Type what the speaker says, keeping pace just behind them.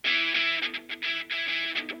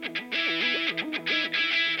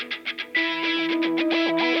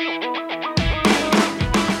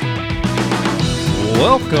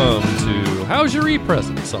Welcome to How's Your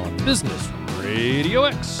ePresence on Business Radio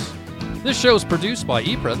X. This show is produced by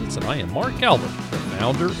ePresence, and I am Mark Calvert, the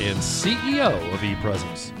founder and CEO of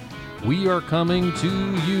ePresence. We are coming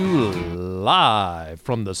to you live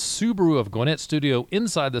from the Subaru of Gwinnett studio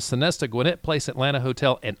inside the Sonesta Gwinnett Place Atlanta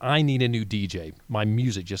Hotel, and I need a new DJ. My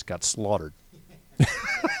music just got slaughtered.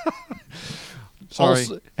 Sorry.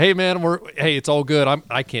 Hey, man, it's all good.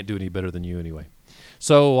 I can't do any better than you anyway.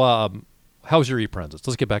 So, how's your ePresence?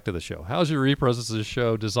 Let's get back to the show. How's your ePresence is a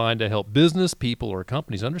show designed to help business people or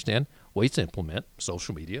companies understand ways to implement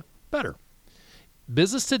social media better.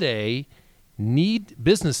 Businesses today need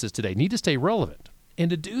to stay relevant. And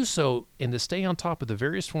to do so and to stay on top of the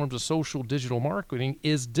various forms of social digital marketing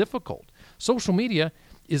is difficult. Social media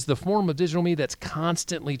is the form of digital media that's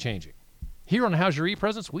constantly changing. Here on How's Your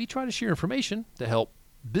ePresence, we try to share information to help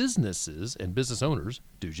businesses and business owners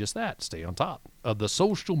do just that, stay on top of the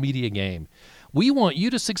social media game. We want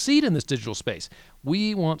you to succeed in this digital space.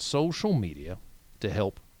 We want social media to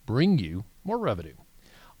help bring you more revenue.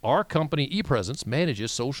 Our company, ePresence,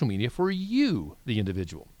 manages social media for you, the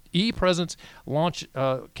individual. ePresence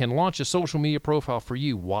can launch a social media profile for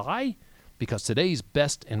you. Why? Because today's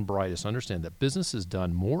best and brightest understand that business is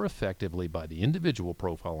done more effectively by the individual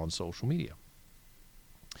profile on social media.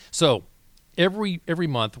 So every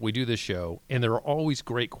month we do this show, and there are always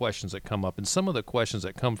great questions that come up. And some of the questions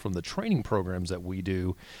that come from the training programs that we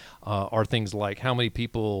do are things like, how many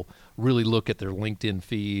people really look at their LinkedIn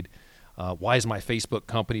feed? Why is my Facebook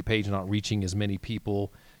company page not reaching as many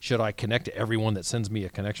people? Should I connect to everyone that sends me a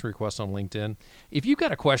connection request on LinkedIn? If you've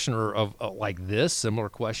got a question of like this, similar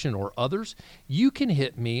question, or others, you can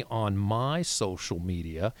hit me on my social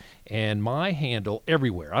media and my handle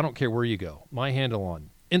everywhere. I don't care where you go. My handle on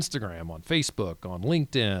Instagram, on Facebook, on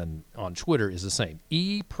LinkedIn, on Twitter is the same.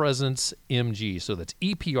 ePresenceMG. So that's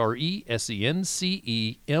EPRESENCE,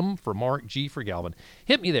 M for Mark, G for Galvin.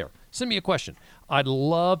 Hit me there. Send me a question. I'd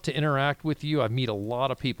love to interact with you. I meet a lot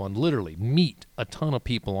of people and literally meet a ton of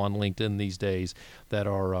people on LinkedIn these days that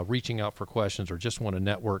are reaching out for questions or just want to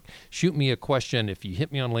network. Shoot me a question. If you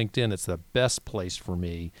hit me on LinkedIn, it's the best place for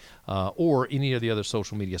me, or any of the other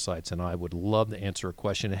social media sites, and I would love to answer a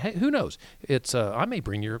question. And hey, who knows? I may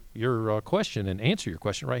bring your question and answer your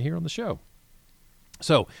question right here on the show.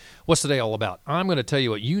 So what's today all about? I'm going to tell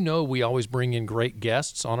you what, we always bring in great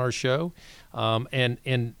guests on our show.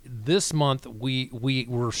 And this month we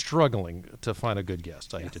were struggling to find a good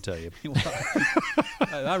guest, I hate to tell you.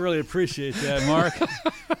 I really appreciate that, Mark.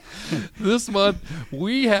 This month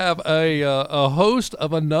we have a host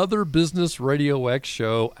of another Business Radio X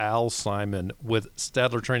show, Al Simon with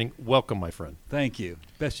Sandler Training. Welcome, my friend. Thank you.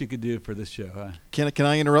 Best you could do for this show, huh? Can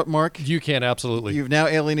I interrupt, Mark? You can, absolutely. You've now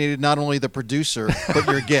alienated not only the producer, but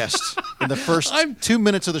your guest in the first 2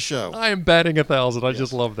 minutes of the show. I am batting 1,000. I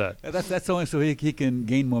just love that. That's only so he can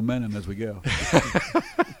gain momentum as we go.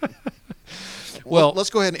 Well, let's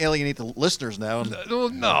go ahead and alienate the listeners now.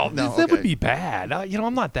 No, that would be bad.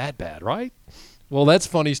 I'm not that bad, right? Well, that's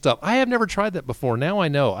funny stuff. I have never tried that before. Now I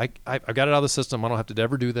know. I got it out of the system. I don't have to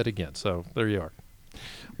ever do that again. So there you are.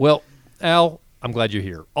 Well, Al, I'm glad you're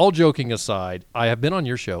here. All joking aside, I have been on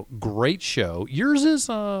your show. Great show. Yours is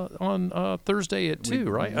on Thursday at 2,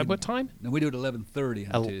 right? At what time? No, we do it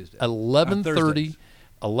 11:30 on Tuesday. 11:30.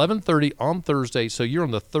 11:30 on Thursday. So you're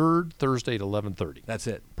on the third Thursday at 11:30. That's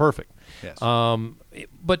it. Perfect. Yes.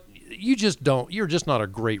 But you're just not a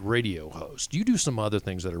great radio host. You do some other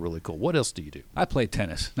things that are really cool. What else do you do? I play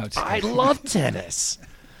tennis. No, I love tennis.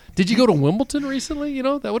 Did you go to Wimbledon recently?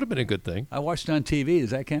 That would have been a good thing. I watched it on TV. Does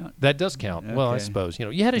that count? That does count. Okay. Well, I suppose.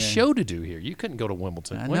 You had a show to do here. You couldn't go to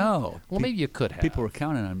Wimbledon. I know. Well, maybe you could have. People were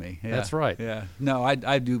counting on me. Yeah. That's right. Yeah. No,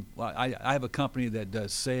 I do. I have a company that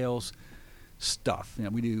does sales stuff.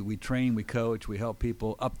 We train, we coach, we help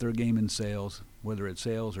people up their game in sales, whether it's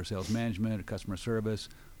sales or sales management or customer service,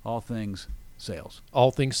 all things sales.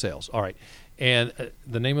 All things sales. All right. And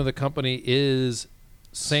the name of the company is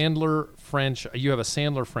Sandler Franchise. You have a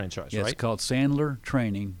Sandler franchise, yes, right? It's called Sandler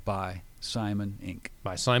Training by Simon Inc.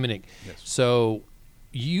 By Simon Inc. Yes. So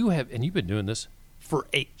you've been doing this for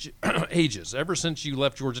ages, ever since you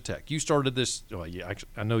left Georgia Tech. You started this. Well, yeah, actually,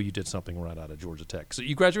 I know you did something right out of Georgia Tech. So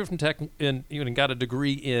you graduated from Tech and got a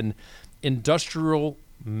degree in industrial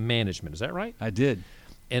management. Is that right? I did.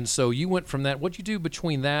 And so you went from that. What'd you do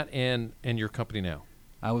between that and your company now?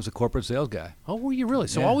 I was a corporate sales guy. Oh, were you really?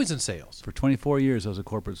 So always in sales? For 24 years, I was a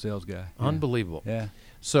corporate sales guy. Unbelievable. Yeah.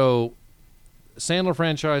 So Sandler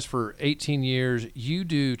franchise for 18 years. You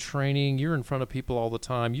do training. You're in front of people all the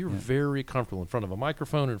time. You're very comfortable in front of a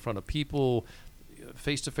microphone, in front of people.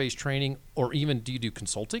 face-to-face training, or even do you do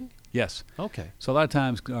consulting? Yes. Okay. So a lot of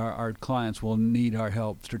times our clients will need our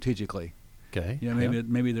help strategically. Okay. You know,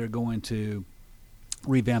 maybe they're going to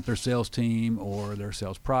revamp their sales team or their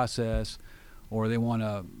sales process, or they want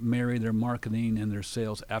to marry their marketing and their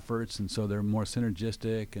sales efforts, and so they're more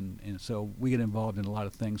synergistic, and so we get involved in a lot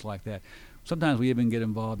of things like that. Sometimes we even get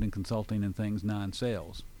involved in consulting and things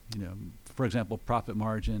non-sales. You know, for example, profit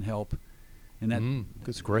margin help. And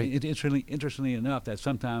that's great. Interestingly enough, that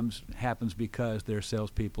sometimes happens because their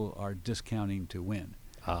salespeople are discounting to win.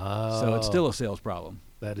 So it's still a sales problem.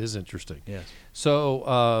 That is interesting. Yes.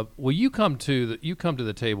 So, well, you come to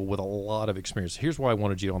the table with a lot of experience. Here's why I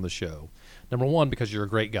wanted you on the show. Number one, because you're a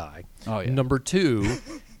great guy. Oh yeah. Number two,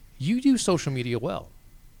 you do social media well.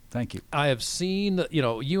 Thank you. I have seen that, you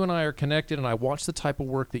know, you and I are connected, and I watch the type of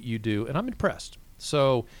work that you do, and I'm impressed.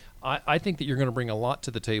 So I think that you're going to bring a lot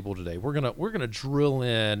to the table today. We're gonna drill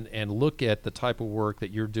in and look at the type of work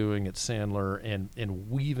that you're doing at Sandler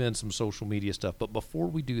and weave in some social media stuff. But before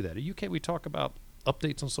we do that, are you okay we talk about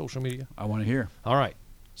updates on social media? I want to hear. All right.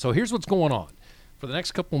 So here's what's going on. For the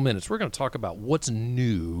next couple of minutes, we're going to talk about what's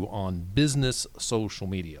new on business social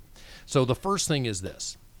media. So the first thing is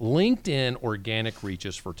this. LinkedIn organic reach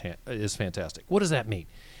is fantastic. What does that mean?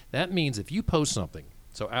 That means if you post something,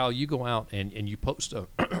 so Al, you go out and you post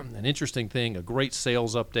an interesting thing, a great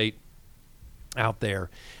sales update out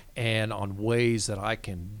there, and on ways that I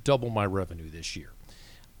can double my revenue this year.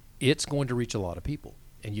 It's going to reach a lot of people.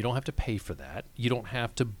 And you don't have to pay for that. You don't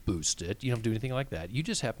have to boost it. You don't have to do anything like that. You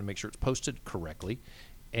just have to make sure it's posted correctly,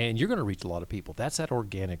 and you're going to reach a lot of people. That's that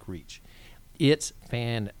organic reach. It's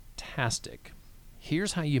fantastic.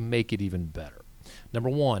 Here's how you make it even better.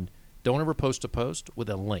 Number one, don't ever post a post with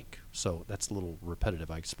a link. So that's a little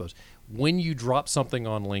repetitive, I suppose. When you drop something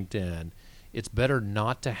on LinkedIn, it's better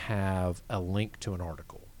not to have a link to an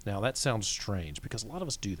article. Now, that sounds strange because a lot of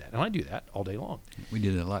us do that, and I do that all day long. We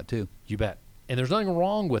did it a lot, too. You bet. And there's nothing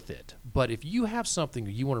wrong with it. But if you have something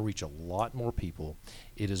that you want to reach a lot more people,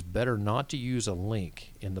 it is better not to use a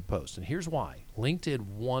link in the post. And here's why. LinkedIn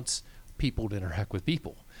wants people to interact with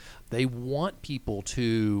people. They want people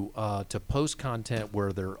to post content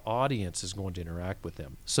where their audience is going to interact with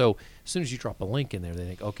them. So as soon as you drop a link in there, they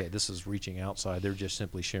think, okay, this is reaching outside. They're just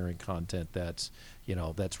simply sharing content that's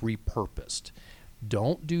repurposed.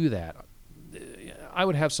 Don't do that. I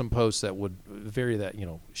would have some posts that would vary that,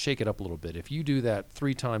 shake it up a little bit. If you do that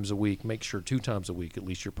 3 times a week, make sure 2 times a week at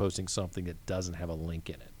least you're posting something that doesn't have a link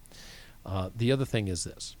in it. The other thing is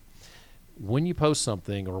this. When you post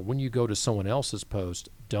something or when you go to someone else's post,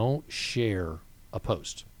 don't share a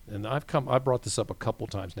post. And I brought this up a couple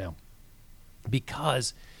times now,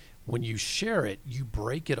 because when you share it, you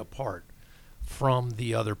break it apart from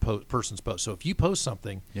the other person's post. So if you post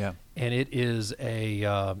something, and it is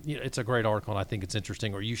it's a great article, and I think it's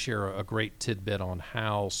interesting, or you share a great tidbit on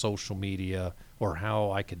how social media or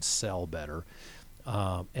how I could sell better,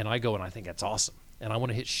 and I go and I think that's awesome, and I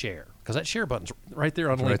want to hit share because that share button's right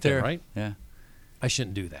there on LinkedIn, right? Yeah. I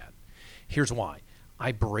shouldn't do that. Here's why.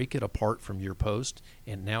 I break it apart from your post,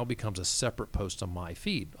 and now becomes a separate post on my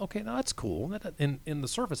feed. Okay, now that's cool. That, in the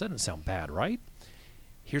surface, that doesn't sound bad, right?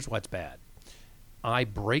 Here's why it's bad. I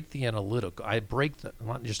break the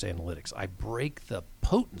not just analytics, I break the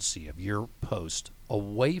potency of your post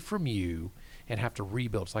away from you and have to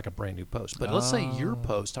rebuild. It's like a brand new post. But let's say your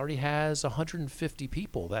post already has 150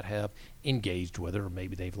 people that have engaged with it, or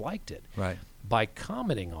maybe they've liked it. Right. By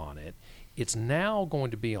commenting on it, it's now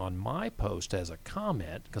going to be on my post as a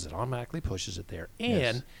comment because it automatically pushes it there.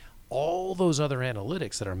 And all those other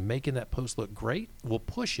analytics that are making that post look great will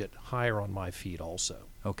push it higher on my feed also.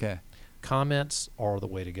 Okay. Comments are the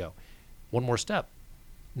way to go. One more step.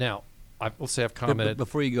 Now, let's say I've commented.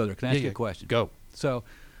 Before you go there, can I ask you a question? Go. So,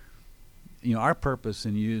 our purpose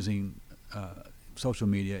in using social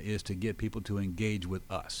media is to get people to engage with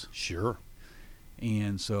us. Sure.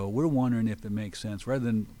 And so we're wondering if it makes sense, rather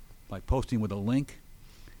than like posting with a link,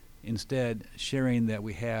 instead sharing that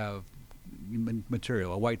we have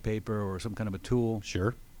material, a white paper or some kind of a tool.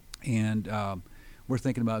 Sure. And we're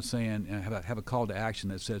thinking about saying, have a call to action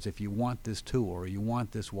that says, if you want this tool or you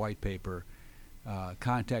want this white paper,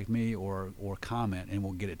 contact me or comment and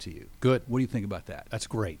we'll get it to you. Good. What do you think about that? That's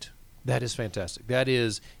great. That is fantastic. That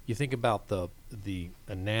is, you think about the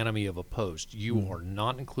anatomy of a post. You are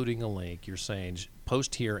not including a link. You're saying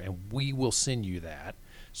post here and we will send you that.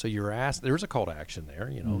 So you're asked, there's a call to action there,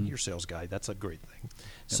 your sales guy, that's a great thing. Yep.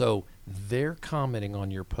 So they're commenting on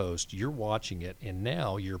your post, you're watching it, and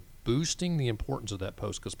now you're boosting the importance of that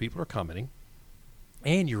post because people are commenting,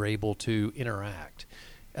 and you're able to interact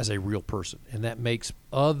as a real person. And that makes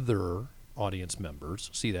other audience members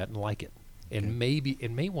see that and like it. and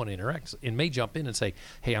may want to interact and may jump in and say,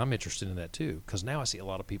 hey, I'm interested in that too, because now I see a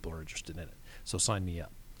lot of people are interested in it. So sign me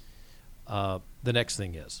up. The next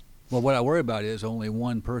thing is, well, what I worry about is only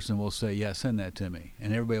one person will say, yeah, send that to me.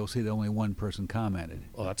 And everybody will see that only one person commented.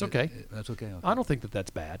 Well, that's okay. That's okay. I don't think that that's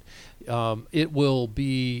bad. It will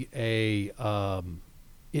be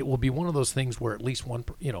it will be one of those things where at least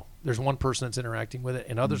there's one person that's interacting with it,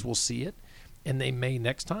 and others will see it, and they may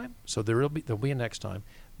next time. So there'll be a next time.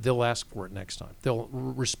 They'll ask for it next time. They'll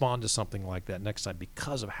respond to something like that next time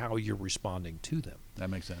because of how you're responding to them. That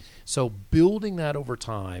makes sense. So building that over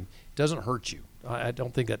time doesn't hurt you. I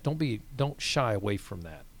don't think that. Don't shy away from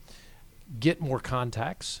that. Get more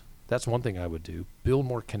contacts. That's one thing I would do. Build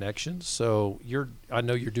more connections. So I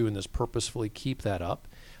know you're doing this purposefully. Keep that up.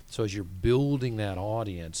 So as you're building that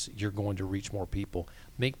audience, you're going to reach more people.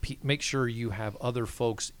 Make sure you have other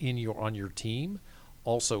folks on your team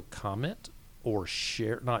also comment or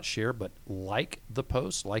but like the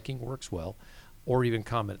post. Liking works well, or even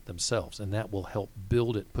comment themselves, and that will help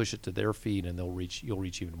build it, push it to their feed, and you'll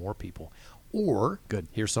reach even more people. Or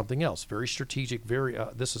here's something else, very strategic.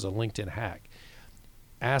 This is a LinkedIn hack.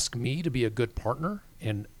 Ask me to be a good partner,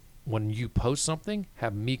 and when you post something,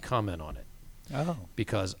 have me comment on it. Oh.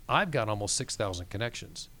 Because I've got almost 6,000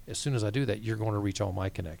 connections. As soon as I do that, you're going to reach all my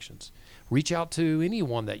connections. Reach out to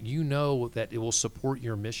anyone that you know that it will support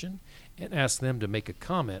your mission, and ask them to make a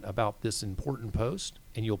comment about this important post,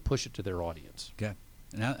 and you'll push it to their audience. Okay.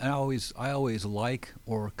 And I always like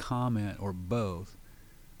or comment or both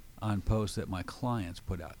on posts that my clients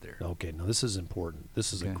put out there. Okay, now this is important.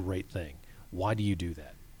 This is a great thing. Why do you do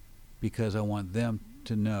that? Because I want them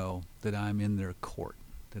to know that I'm in their court.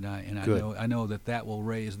 I know that will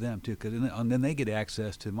raise them too, because then they get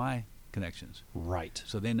access to my connections. Right.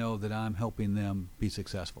 So they know that I'm helping them be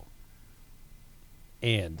successful.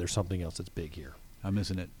 And there's something else that's big here. I'm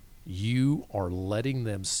missing it. You are letting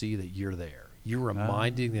them see that you're there. You're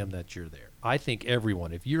reminding them that you're there. I think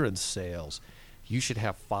everyone, if you're in sales, you should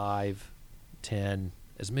have 5, 10,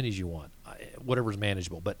 as many as you want, whatever's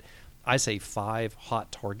manageable. But I say 5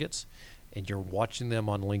 hot targets, and you're watching them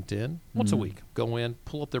on LinkedIn once a week. Go in,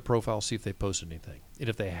 pull up their profile, see if they posted anything. And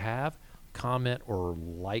if they have, comment or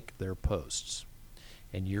like their posts.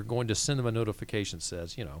 And you're going to send them a notification that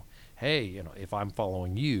says, hey, if I'm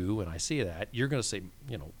following you and I see that, you're going to say,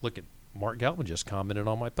 look at Mark Galvin just commented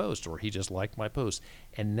on my post, or he just liked my post,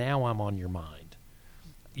 and now I'm on your mind.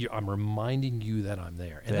 I'm reminding you that I'm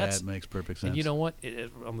there. And that makes perfect sense. And you know what?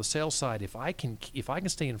 On the sales side, if I can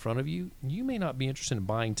stay in front of you, you may not be interested in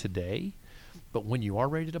buying today, but when you are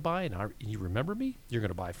ready to buy and you remember me, you're going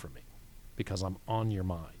to buy from me because I'm on your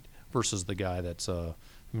mind. Versus the guy that's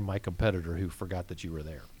my competitor who forgot that you were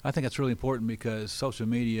there. I think that's really important because social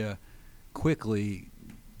media quickly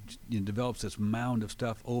develops this mound of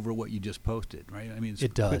stuff over what you just posted, right? I mean,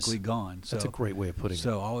 it's quickly gone. So that's a great way of putting it.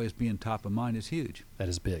 So always being top of mind is huge. That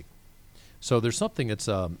is big. So there's something that's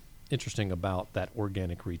interesting about that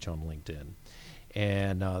organic reach on LinkedIn.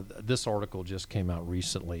 And this article just came out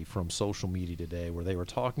recently from Social Media Today where they were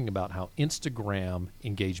talking about how Instagram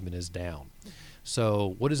engagement is down.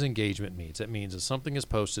 So what does engagement mean? It means that something is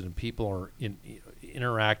posted and people are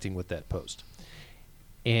interacting with that post.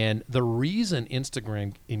 And the reason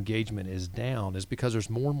Instagram engagement is down is because there's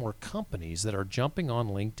more and more companies that are jumping on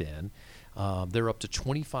LinkedIn. They're up to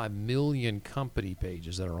 25 million company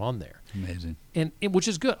pages that are on there. Amazing. And which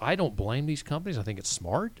is good. I don't blame these companies. I think it's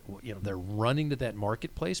smart. They're running to that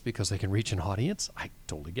marketplace because they can reach an audience. I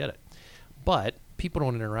totally get it. But people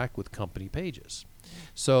don't interact with company pages.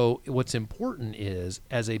 So what's important is,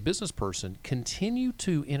 as a business person, continue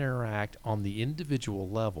to interact on the individual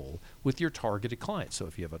level with your targeted clients. So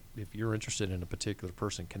if you're interested in a particular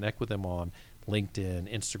person, connect with them on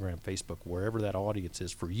LinkedIn, Instagram, Facebook, wherever that audience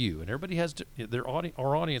is for you. And everybody has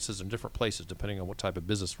our audiences in different places depending on what type of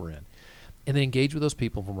business we're in. And then engage with those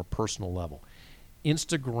people from a personal level.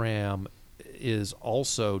 Instagram is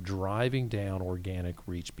also driving down organic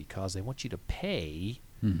reach because they want you to pay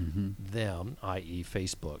them, i.e.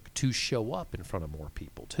 Facebook, to show up in front of more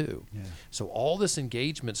people too. Yeah. So all this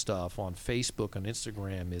engagement stuff on Facebook and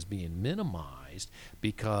Instagram is being minimized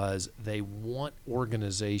because they want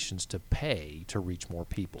organizations to pay to reach more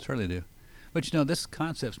people. Certainly do. But this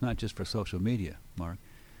concept's not just for social media, Mark.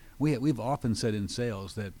 We've often said in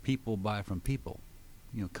sales that people buy from people.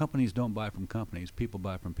 Companies don't buy from companies, people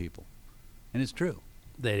buy from people. And it's true.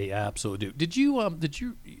 They absolutely do.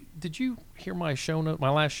 Did you hear my show note, my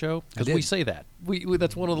last show? Because we say that. We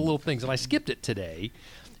that's one of the little things, and I skipped it today,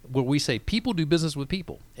 where we say people do business with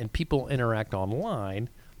people, and people interact online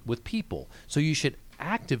with people. So you should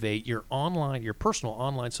activate your personal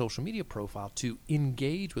online social media profile to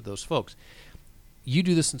engage with those folks. You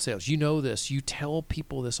do this in sales. You know this. You tell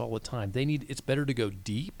people this all the time. It's better to go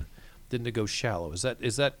deep than to go shallow. Is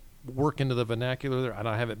that work into the vernacular there? And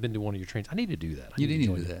I haven't been to one of your trainings. I need to do that. You need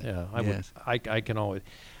to do that. Yeah, I Yes. would. I can always.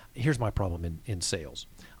 Here's my problem in sales.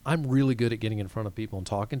 I'm really good at getting in front of people and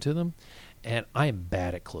talking to them, and I am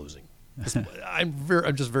bad at closing. I'm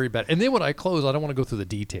just very bad. And then when I close, I don't want to go through the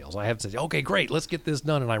details. I have to say, okay, great, let's get this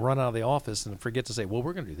done. And I run out of the office and forget to say, well,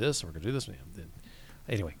 we're going to do this, and we're going to do this.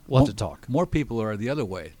 Anyway, we'll have to talk. More people are the other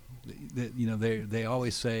way. They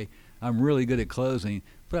always say, I'm really good at closing,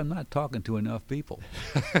 but I'm not talking to enough people.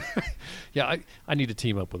 Yeah, I need to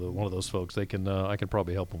team up with one of those folks. I can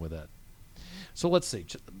probably help them with that. So let's see.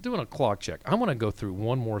 Just doing a clock check, I want to go through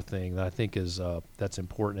one more thing that I think is that's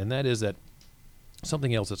important, and that is that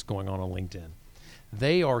something else that's going on LinkedIn.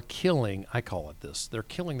 They are killing. I call it this. They're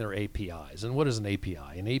killing their APIs. And what is an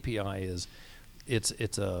API? An API is it's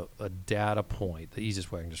a data point. The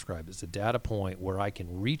easiest way I can describe it is a data point where I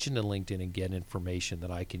can reach into LinkedIn and get information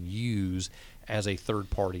that I can use as a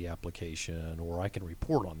third-party application, or I can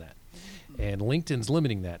report on that. And LinkedIn's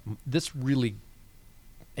limiting that. This really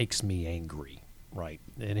makes me angry, right?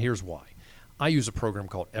 And here's why. I use a program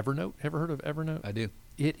called Evernote. Ever heard of Evernote? I do.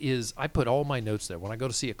 It is. I put all my notes there. When I go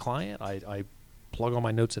to see a client, I plug all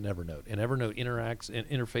my notes in Evernote, and Evernote interacts and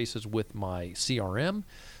interfaces with my CRM.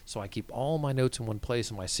 So I keep all my notes in one place,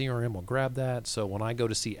 and my CRM will grab that. So when I go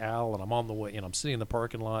to see Al and I'm on the way, and I'm sitting in the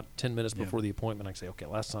parking lot 10 minutes before the appointment, I can say, okay,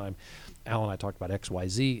 last time Al and I talked about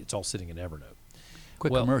XYZ. It's all sitting in Evernote.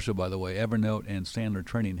 Quick commercial, by the way. Evernote and Sandler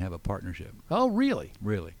Training have a partnership. Oh, really?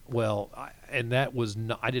 Really? Well, and that was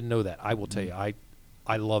I didn't know that. I will tell you,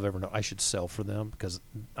 I love Evernote. I should sell for them because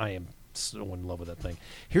I am so in love with that thing.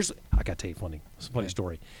 I got to tell you a funny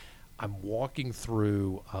story. I'm walking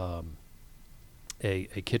through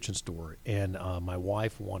a kitchen store, and my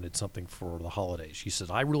wife wanted something for the holidays. She says,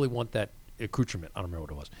 I really want that accoutrement. I don't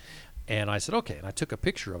remember what it was. And I said, okay. And I took a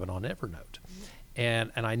picture of it on Evernote.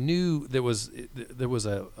 And I knew there was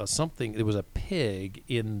a pig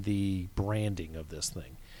in the branding of this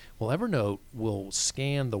thing. Well, Evernote will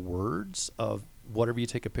scan the words of whatever you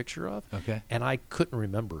take a picture of. Okay. And I couldn't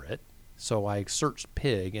remember it, so I searched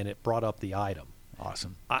pig, and it brought up the item.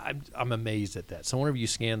 Awesome. I'm amazed at that. So whenever you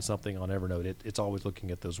scan something on Evernote, it's always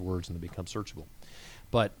looking at those words, and they become searchable.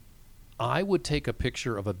 But I would take a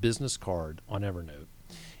picture of a business card on Evernote.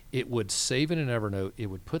 It would save it in Evernote. It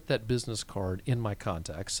would put that business card in my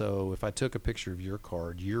contacts. So if I took a picture of your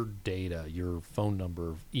card, your data, your phone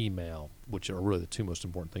number, email, which are really the two most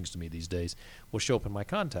important things to me these days, will show up in my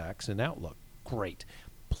contacts in Outlook. Great.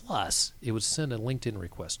 Plus, it would send a LinkedIn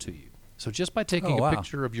request to you. So just by taking a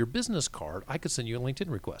picture of your business card, I could send you a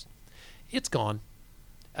LinkedIn request. It's gone.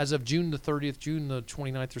 As of June the 30th, June the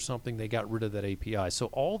 29th or something, they got rid of that API. So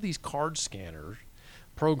all these card scanners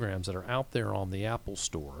programs that are out there on the Apple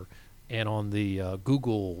Store and on the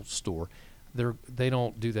Google Store, they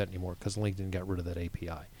don't do that anymore because LinkedIn got rid of that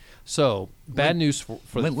API. So bad news for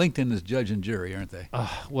LinkedIn is judge and jury, aren't they?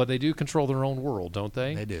 Well, they do control their own world, don't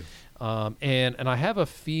they? They do. And I have a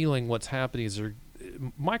feeling what's happening is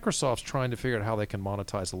Microsoft's trying to figure out how they can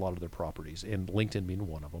monetize a lot of their properties, and LinkedIn being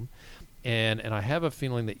one of them. And I have a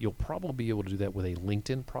feeling that you'll probably be able to do that with a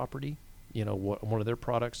LinkedIn property, one of their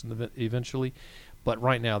products eventually. But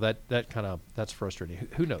right now, that's frustrating.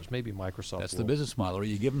 Who knows? Maybe Microsoft. That's the business model.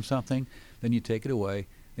 You give them something, then you take it away,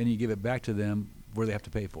 then you give it back to them where they have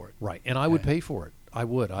to pay for it. Right, and I would pay for it. I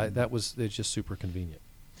would. It's just super convenient.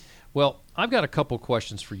 Well, I've got a couple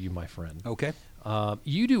questions for you, my friend. Okay.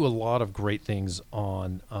 You do a lot of great things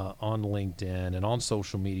on LinkedIn and on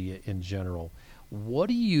social media in general. What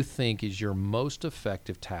do you think is your most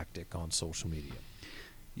effective tactic on social media?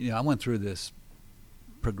 I went through this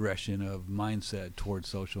progression of mindset towards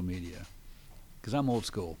social media because I'm old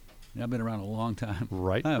school. I've been around a long time.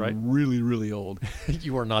 Right, I'm really, really old.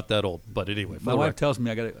 You are not that old, but anyway. My wife tells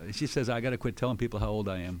me she says I got to quit telling people how old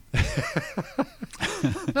I am.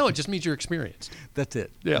 No, it just means you're experienced. That's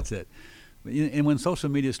it. Yeah. That's it. And when social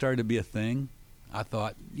media started to be a thing, I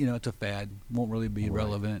thought, it's a fad, won't really be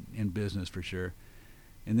relevant in business for sure.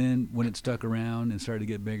 And then when it stuck around and started to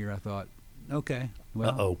get bigger, I thought, okay,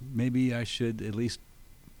 well, maybe I should at least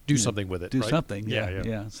do something with it. Do right? something,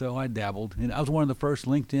 yeah. So I dabbled, and I was one of the first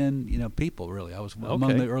LinkedIn, people. Really, I was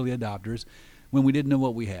among the early adopters when we didn't know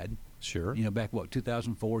what we had. Sure. Back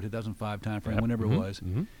 2004, 2005 time frame, whenever it was,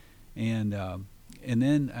 and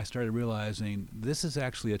then I started realizing this is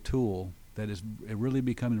actually a tool that is really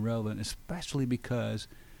becoming relevant, especially because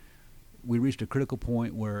we reached a critical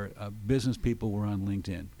point where business people were on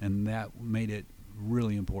LinkedIn, and that made it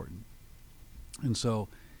really important. And so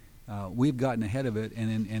we've gotten ahead of it,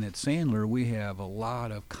 and at Sandler we have a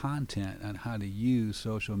lot of content on how to use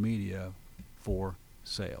social media for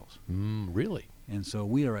sales. Really? And so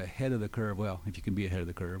we are ahead of the curve. Well, if you can be ahead of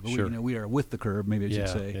the curve, but Sure. we are with the curve, maybe I should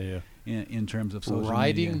say, in terms of social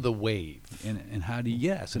Riding media. the wave. And how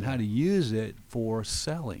to how to use it for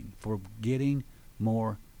selling, for getting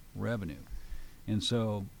more revenue. And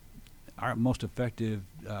so our most effective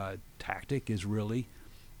tactic is really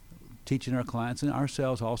teaching our clients and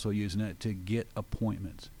ourselves also using it to get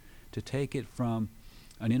appointments, to take it from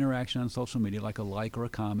an interaction on social media like a like or a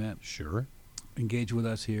comment, Sure. engage with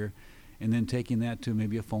us here, and then taking that to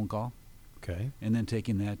maybe a phone call, Okay. and then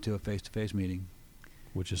taking that to a face-to-face meeting.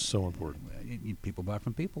 Which is so important. People buy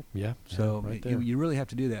from people. Yeah. So right there. you really have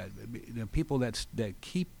to do that. The people that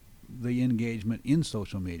keep the engagement in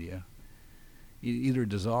social media either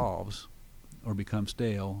dissolves or becomes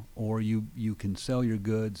stale, or you can sell your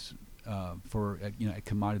goods for at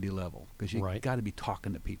commodity level, because you Right. got to be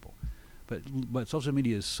talking to people. But social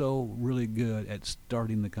media is so really good at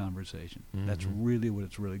starting the conversation. That's really what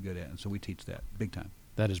it's really good at, and so we teach that big time.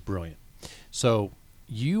 That is brilliant. So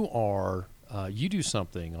you are you do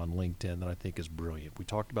something on LinkedIn that I think is brilliant. We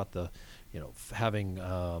talked about the, having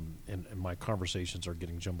and my conversations are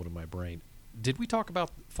getting jumbled in my brain. Did we talk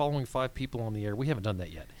about following 5 people on the air? We haven't done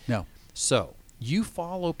that yet. No. So you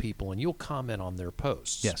follow people and you'll comment on their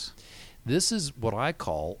posts. Yes. This is what I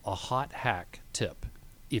call a hot hack tip.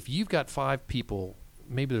 If you've got 5 people,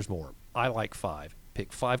 maybe there's more. I like 5.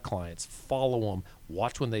 Pick 5 clients, follow them,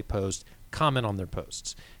 watch when they post, comment on their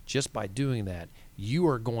posts. Just by doing that, you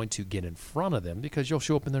are going to get in front of them because you'll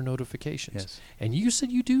show up in their notifications. Yes. And you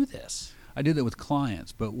said you do this. I do that with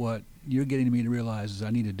clients, but what you're getting me to realize is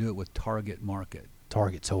I need to do it with target market.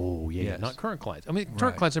 Targets. Oh, yeah. Yes. Not current clients. I mean, current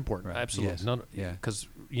Right. clients are important. Right. Absolutely. Yes. None, Yeah. Because,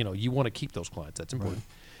 you want to keep those clients. That's important.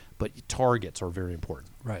 But targets are very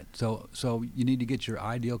important. Right. So you need to get your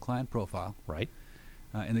ideal client profile. Right?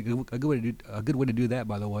 And a good way to do that,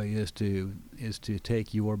 by the way, is to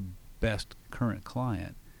take your best current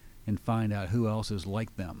client and find out who else is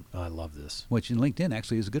like them. I love this. Which in LinkedIn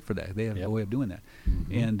actually is good for that. They have Yep. a way of doing that.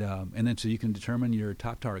 And then so you can determine your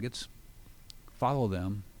top targets, follow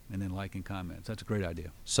them, and then like and comment. That's a great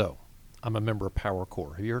idea. So, I'm a member of Power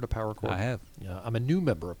Core. Have you heard of Power Core? I have. Yeah, I'm a new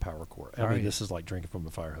member of Power Core. I Are mean, you? this is like drinking from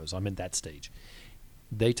a fire hose. I'm in that stage.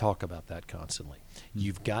 They talk about that constantly.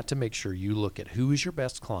 You've got to make sure you look at who is your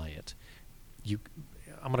best client. I'm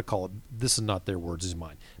going to call it, this is not their words, this is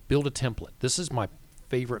mine. Build a template. This is my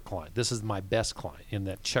favorite client. This is my best client in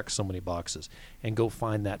that checks so many boxes. And go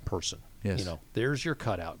find that person. Yes. There's your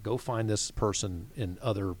cutout. Go find this person in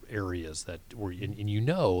other areas and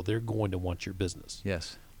they're going to want your business.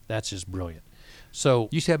 Yes. That's just brilliant. So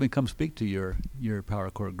You should have them come speak to your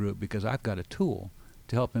Power Core group, because I've got a tool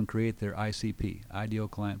to help them create their ICP, Ideal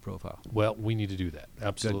Client Profile. well, we need to do that.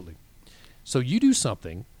 Absolutely. So you do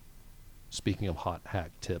something, speaking of hot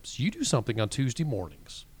hack tips, you do something on Tuesday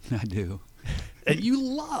mornings. I do. And you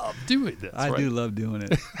love doing this. I right? do love doing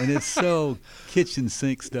it. And it's so kitchen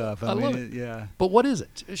sink stuff. I mean, love it. Yeah. But what is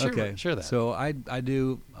it? Okay. Share that. So I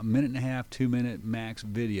do a 1.5, 2-minute max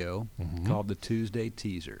video called the Tuesday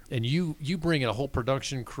Teaser. And you bring in a whole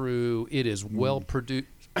production crew. It is well produced.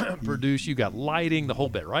 You got lighting, the whole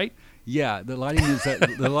bit, right? Yeah, the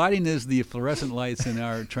lighting is the fluorescent lights in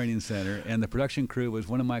our training center, and the production crew was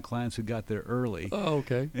one of my clients who got there early. Oh,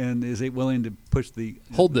 okay. And is willing to push the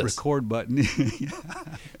Hold this. record button?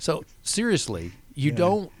 So seriously, you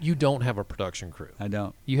don't have a production crew. I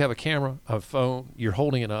don't. You have a camera, a phone. You're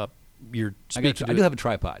holding it up. You're speaking. I do have a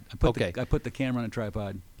tripod. Okay. I put the camera on a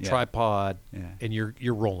tripod. Yeah. Tripod, Yeah. and you're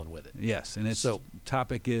rolling with it. Yes, and its So-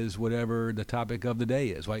 topic is whatever the topic of the day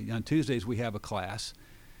is. Like on Tuesdays we have a class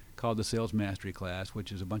called the Sales Mastery Class,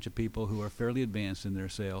 which is a bunch of people who are fairly advanced in their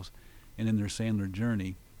sales and in their Sandler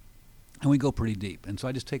journey, and we go pretty deep. And so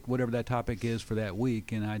I just take whatever that topic is for that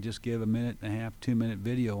week, and I just give a 1.5, 2-minute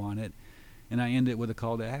video on it, and I end it with a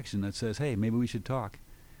call to action that says, "Hey, maybe we should talk."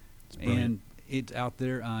 brilliant. And it's out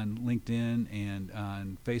there on LinkedIn and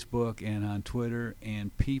on Facebook and on Twitter,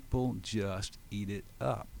 and people just eat it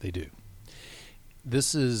up. They do.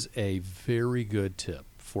 This is a very good tip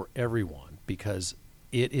for everyone, because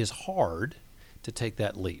it is hard to take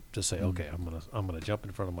that leap to say, okay, I'm gonna jump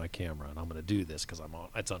in front of my camera and I'm gonna do this because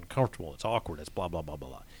it's uncomfortable, it's awkward, it's blah blah blah blah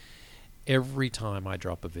blah. Every time I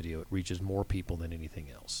drop a video, it reaches more people than anything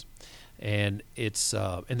else, and it's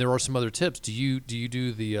and there are some other tips. Do you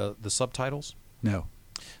do the subtitles? No.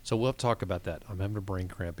 So we'll have to talk about that. I'm having a brain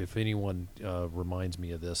cramp. If anyone reminds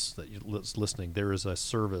me of this that you're listening, there is a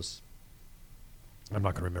service I'm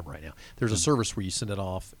not going to remember right now. There's a service where you send it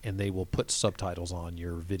off, and they will put subtitles on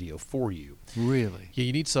your video for you. Really? Yeah,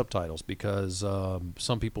 you need subtitles because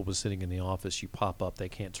some people were sitting in the office, you pop up, they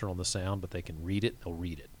can't turn on the sound, but they can read it, they'll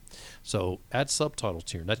read it. So add subtitles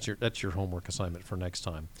to that's your homework assignment for next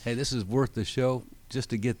time. Hey, this is worth the show just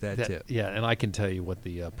to get that tip. Yeah, and I can tell you what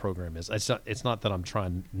the program is. It's not that I'm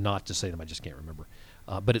trying not to say them, I just can't remember.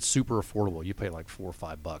 But it's super affordable. You pay like $4 or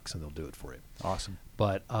 $5 and they'll do it for you. Awesome.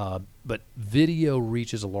 But video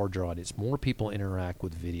reaches a larger audience. More people interact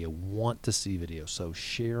with video, want to see video. So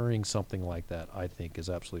sharing something like that, I think, is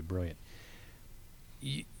absolutely brilliant.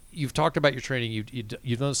 You've talked about your training.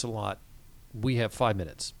 You've done this a lot. We have 5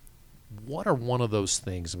 minutes. What are one of those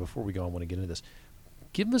things, and before we go, I want to get into this,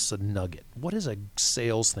 give us a nugget. What is a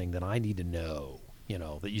sales thing that I need to know,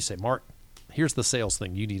 that you say, Mark, here's the sales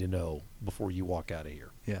thing you need to know before you walk out of here?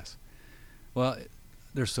 Yes. Well,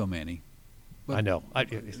 there's so many. But I know.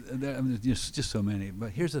 Just so many. But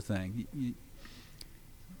here's the thing.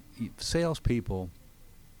 Salespeople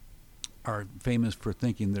are famous for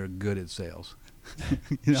thinking they're good at sales.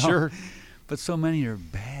 Sure. But so many are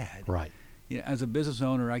bad. Right. Yeah, as a business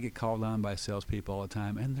owner, I get called on by salespeople all the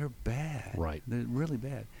time, and they're bad. Right. They're really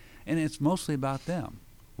bad. And it's mostly about them.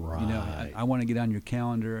 Right. I want to get on your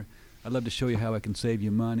calendar. I'd love to show you how I can save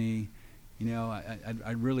you money.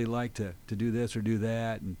 I'd really like to do this or do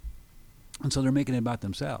that. And so they're making it about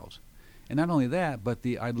themselves. And not only that, but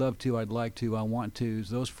the I'd love to, I'd like to, I want to,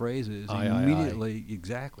 those phrases immediately,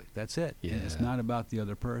 exactly. That's it. Yeah. And it's not about the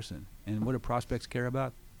other person. And what do prospects care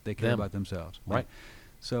about? They care about themselves. Right.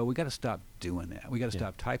 So we got to stop doing that. We got to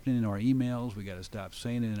stop typing it in our emails. We got to stop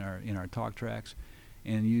saying it in our talk tracks,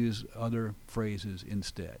 and use other phrases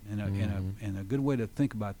instead. And a good way to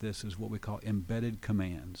think about this is what we call embedded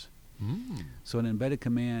commands. So an embedded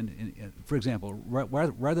command, for example,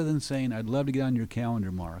 rather than saying, I'd love to get on your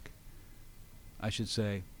calendar, Mark, I should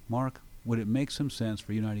say, Mark, would it make some sense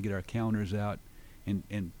for you and I to get our calendars out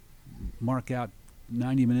and mark out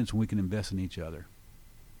 90 minutes when we can invest in each other?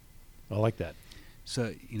 I like that.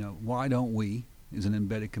 So, why don't we is an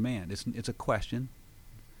embedded command. It's a question,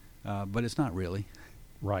 but it's not really.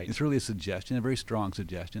 Right. It's really a suggestion, a very strong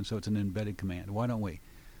suggestion, so it's an embedded command. Why don't we?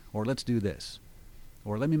 Or let's do this.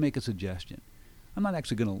 Or let me make a suggestion. I'm not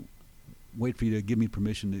actually going to wait for you to give me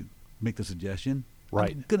permission to make the suggestion.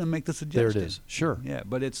 Right. I'm going to make the suggestion. There it is. Sure. Yeah,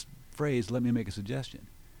 but it's phrased, let me make a suggestion.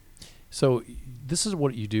 So this is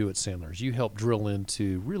what you do at Sandler's. You help drill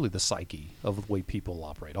into really the psyche of the way people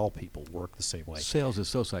operate. All people work the same way. Sales is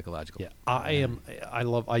so psychological. Yeah, I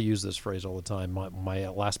use this phrase all the time. My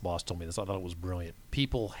last boss told me this. I thought it was brilliant.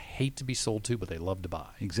 People hate to be sold to, but they love to buy.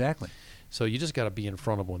 Exactly. So you just got to be in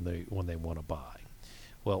front of them when they want to buy.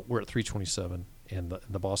 Well, we're at 3:27, and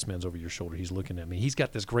the boss man's over your shoulder. He's looking at me. He's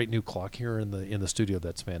got this great new clock here in the studio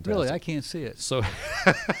that's fantastic. Really, I can't see it. So,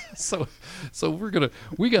 so we got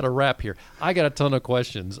to wrap here. I got a ton of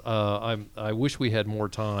questions. I wish we had more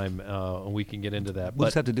time, and we can get into that. We'll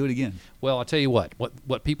just have to do it again. Well, I'll tell you what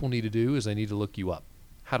people need to do is they need to look you up.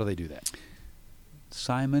 How do they do that?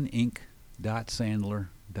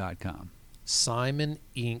 SimonInc.Sandler.com.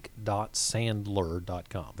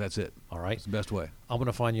 SimonInc.Sandler.com. That's it. All right. It's the best way. I'm going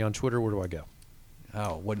to find you on Twitter. Where do I go?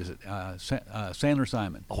 Oh, what is it? Sandler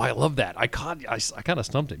Simon. Oh, I love that. I kind of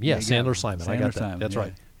stumped him. Yeah, Sandler Simon. I got that. Simon. That's Yeah.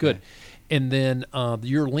 right. Good. Yeah. And then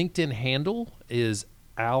your LinkedIn handle is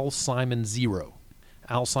AlSimon0.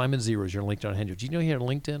 AlSimon0 is your LinkedIn handle. Do you know you had a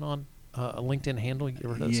LinkedIn handle? You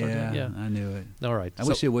ever heard something? Yeah, I knew it. All right. I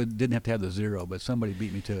wish it didn't have to have the 0, but somebody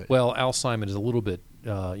beat me to it. Well, Al Simon is a little bit,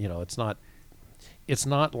 it's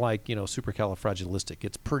not like, supercalifragilistic.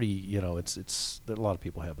 It's pretty, a lot of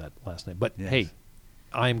people have that last name. But yes. Hey,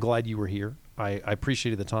 I am glad you were here. I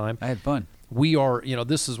appreciated the time. I had fun. We are,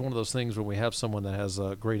 this is one of those things when we have someone that has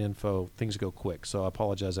great info, things go quick. So I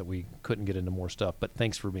apologize that we couldn't get into more stuff, but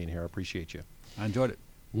thanks for being here. I appreciate you. I enjoyed it.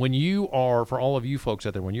 When you are, for all of you folks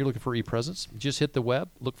out there, when you're looking for ePresence, just hit the web,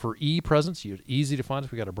 look for ePresence. It's easy to find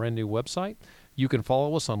us. We got a brand new website. You can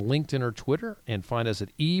follow us on LinkedIn or Twitter and find us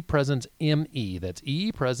at ePresenceMe. That's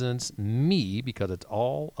ePresenceMe because it's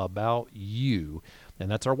all about you. And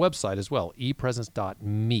that's our website as well,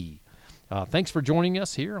 ePresence.me. Thanks for joining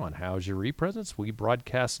us here on How's Your ePresence. We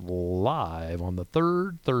broadcast live on the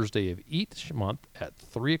third Thursday of each month at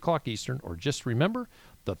 3 o'clock Eastern, or just remember,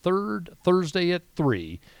 the third Thursday at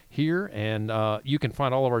 3 here, and you can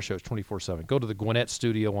find all of our shows 24/7. Go to the Gwinnett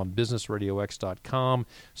Studio on BusinessRadioX.com,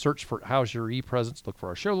 search for How's Your ePresence, look for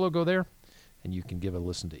our show logo there, and you can give a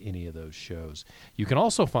listen to any of those shows. You can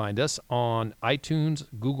also find us on iTunes,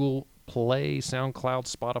 Google Play, SoundCloud,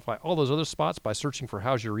 Spotify, all those other spots by searching for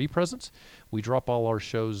How's Your ePresence. We drop all our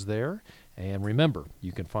shows there, And remember,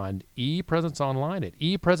 you can find ePresence online at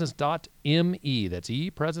epresence.me. That's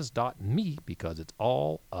epresence.me because it's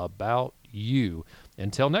all about you.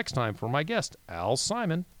 Until next time, for my guest, Al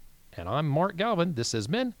Simon, and I'm Mark Galvin, this has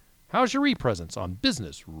been How's Your ePresence on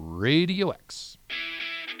Business Radio X.